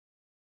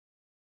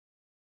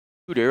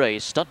A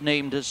stud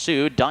named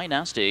Sue,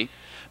 Dynasty,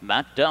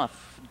 Matt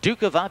Duff,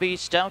 Duke of Abbey,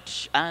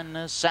 Stout,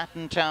 and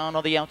Satin Town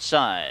on the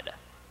outside.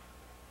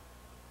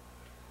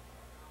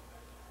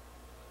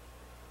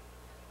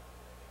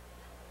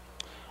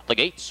 The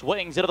gate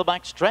swings into the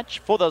back stretch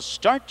for the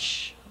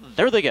start.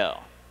 There they go.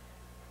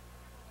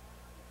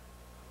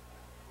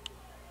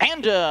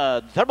 And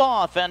they're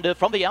off, and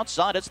from the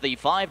outside, it's the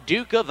 5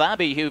 Duke of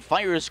Abbey who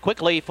fires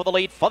quickly for the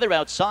lead. Further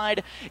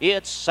outside,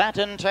 it's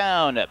Satin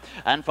Town.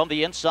 And from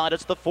the inside,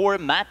 it's the 4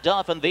 Matt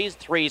Duff, and these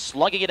 3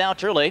 slugging it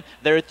out early.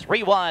 They're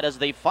 3 wide as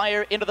they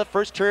fire into the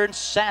first turn.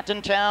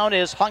 Satin Town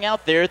is hung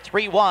out there,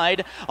 3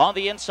 wide. On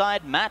the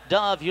inside, Matt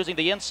Duff using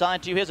the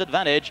inside to his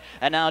advantage.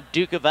 And now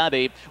Duke of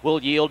Abbey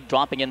will yield,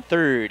 dropping in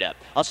third.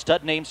 A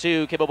stud named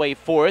Sue came away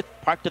fourth.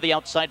 Parked to the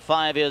outside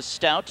 5 is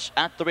Stout.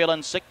 At the rail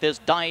in 6th is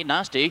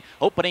Dynasty.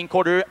 Opening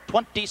quarter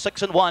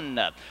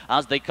 26-1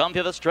 as they come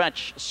to the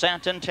stretch.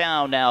 Satin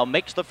Town now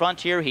makes the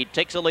front here. He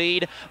takes a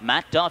lead.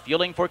 Matt Duff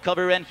yielding for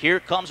cover, and here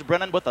comes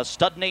Brennan with a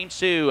stud named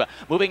Sue.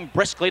 Moving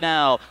briskly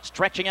now,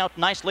 stretching out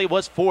nicely,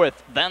 was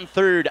 4th, then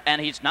 3rd,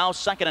 and he's now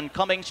 2nd and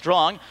coming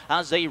strong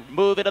as they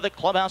move into the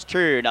clubhouse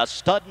turn. A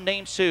stud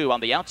named Sue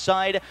on the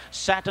outside.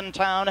 Satin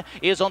Town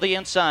is on the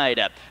inside,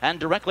 and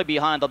directly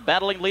behind the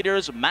battling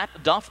leaders,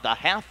 Matt Duff, the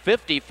half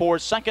 54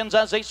 seconds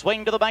as they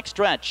swing to the back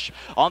stretch.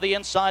 On the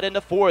inside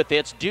into 4th,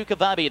 it's Duke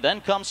of Abbey.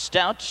 Then comes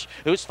Stout,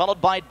 who's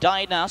followed by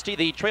Dynasty.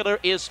 The trailer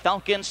is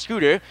Falcon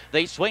Scooter.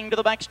 They swing to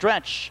the back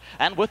stretch,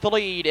 and with the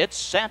lead, it's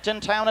Satin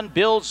Town and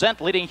Bill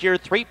Zent leading here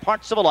 3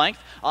 parts of a length.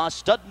 A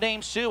stud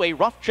named Sue. A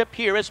rough trip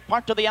here is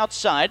parked to the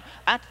outside.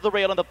 At the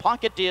rail in the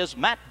pocket is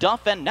Matt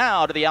Duff, and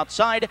now to the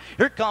outside,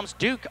 here comes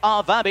Duke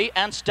of Abbey,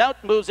 and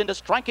Stout moves into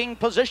striking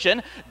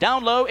position.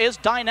 Down low is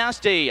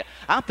Dynasty.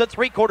 At the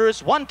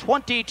 3/4,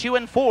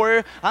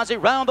 1:22-4 as they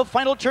round the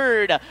final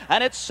turn,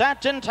 and it's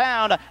Satin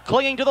Town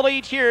clinging to the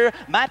lead here.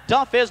 Matt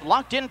Duff is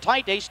locked in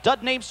tight. A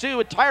stud named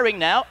Sue tiring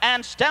now,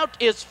 and Stout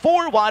is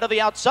 4 wide of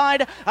the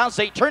outside as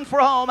they turn for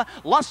home.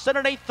 Less than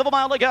 1/8 of a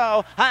mile to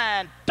go,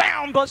 and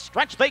down the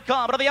stretch they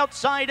come. To the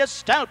outside is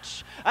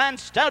Stout, and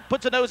Stout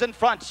puts a nose in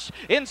front.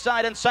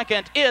 Inside in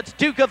second, it's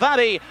Duke of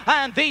Abbey,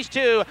 and these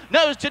 2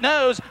 nose to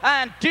nose,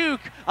 and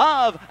Duke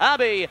of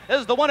Abbey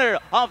is the winner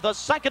of the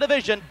 2nd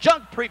Division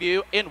Jug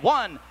Preview in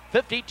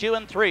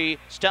 1:52-3.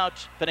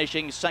 Stout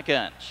finishing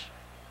 2nd.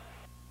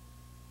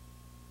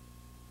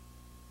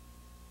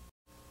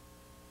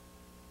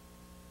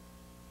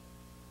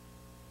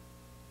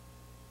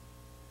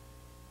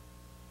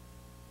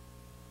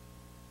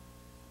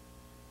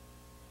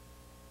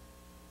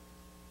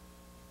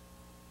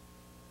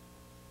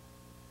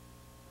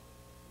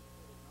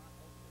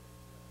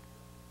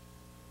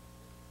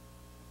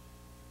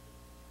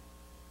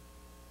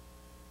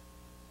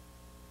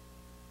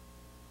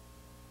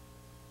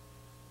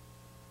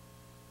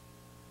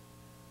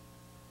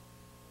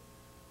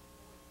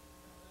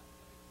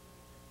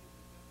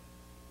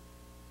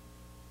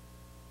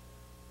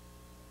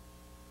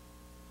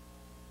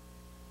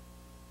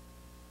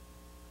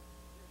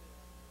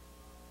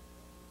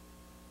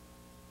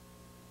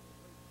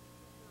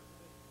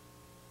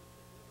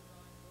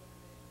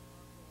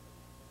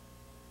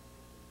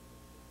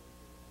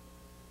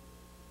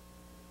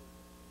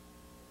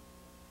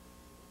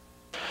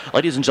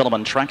 Ladies and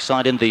gentlemen,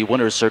 trackside in the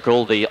winner's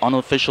circle, the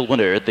unofficial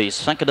winner, the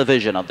 2nd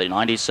Division of the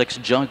 96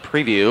 Jug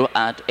Preview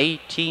at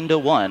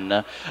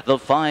 18-1, the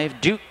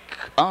 5 Duke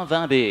of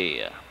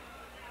Abbey.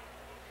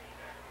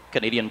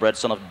 Canadian-bred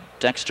son of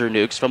Dexter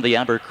Nukes from the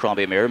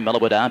Abercrombie mare,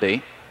 Mellowwood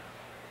Abbey.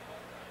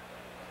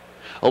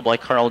 Owned by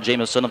Carl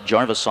Jamieson of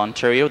Jarvis,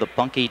 Ontario, the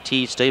Punky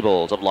T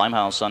Stables of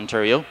Limehouse,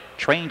 Ontario.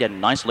 Trained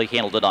and nicely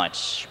handled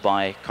tonight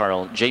by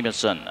Carl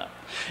Jamieson.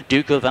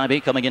 Duke of Abbey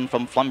coming in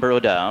from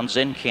Flamborough Downs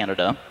in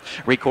Canada.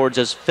 Records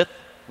his 5th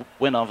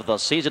win of the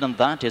season, and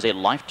that is a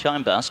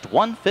lifetime best,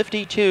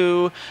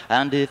 1:52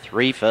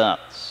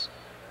 3/5.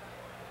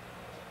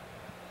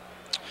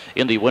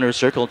 In the winner's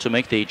circle to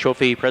make the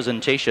trophy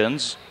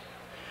presentations,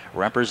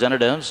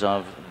 representatives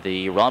of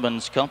the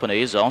Robbins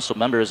Companies, also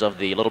members of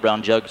the Little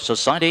Brown Jug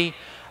Society,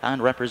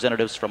 and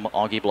representatives from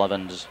Augie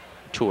Blevins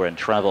Tour and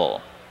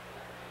Travel.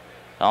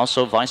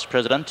 Also, Vice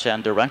President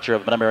and Director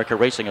of Mid-America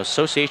Racing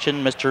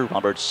Association, Mr.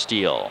 Robert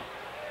Steele.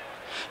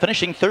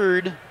 Finishing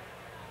 3rd,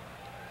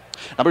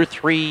 number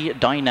 3,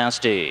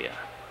 Dynasty.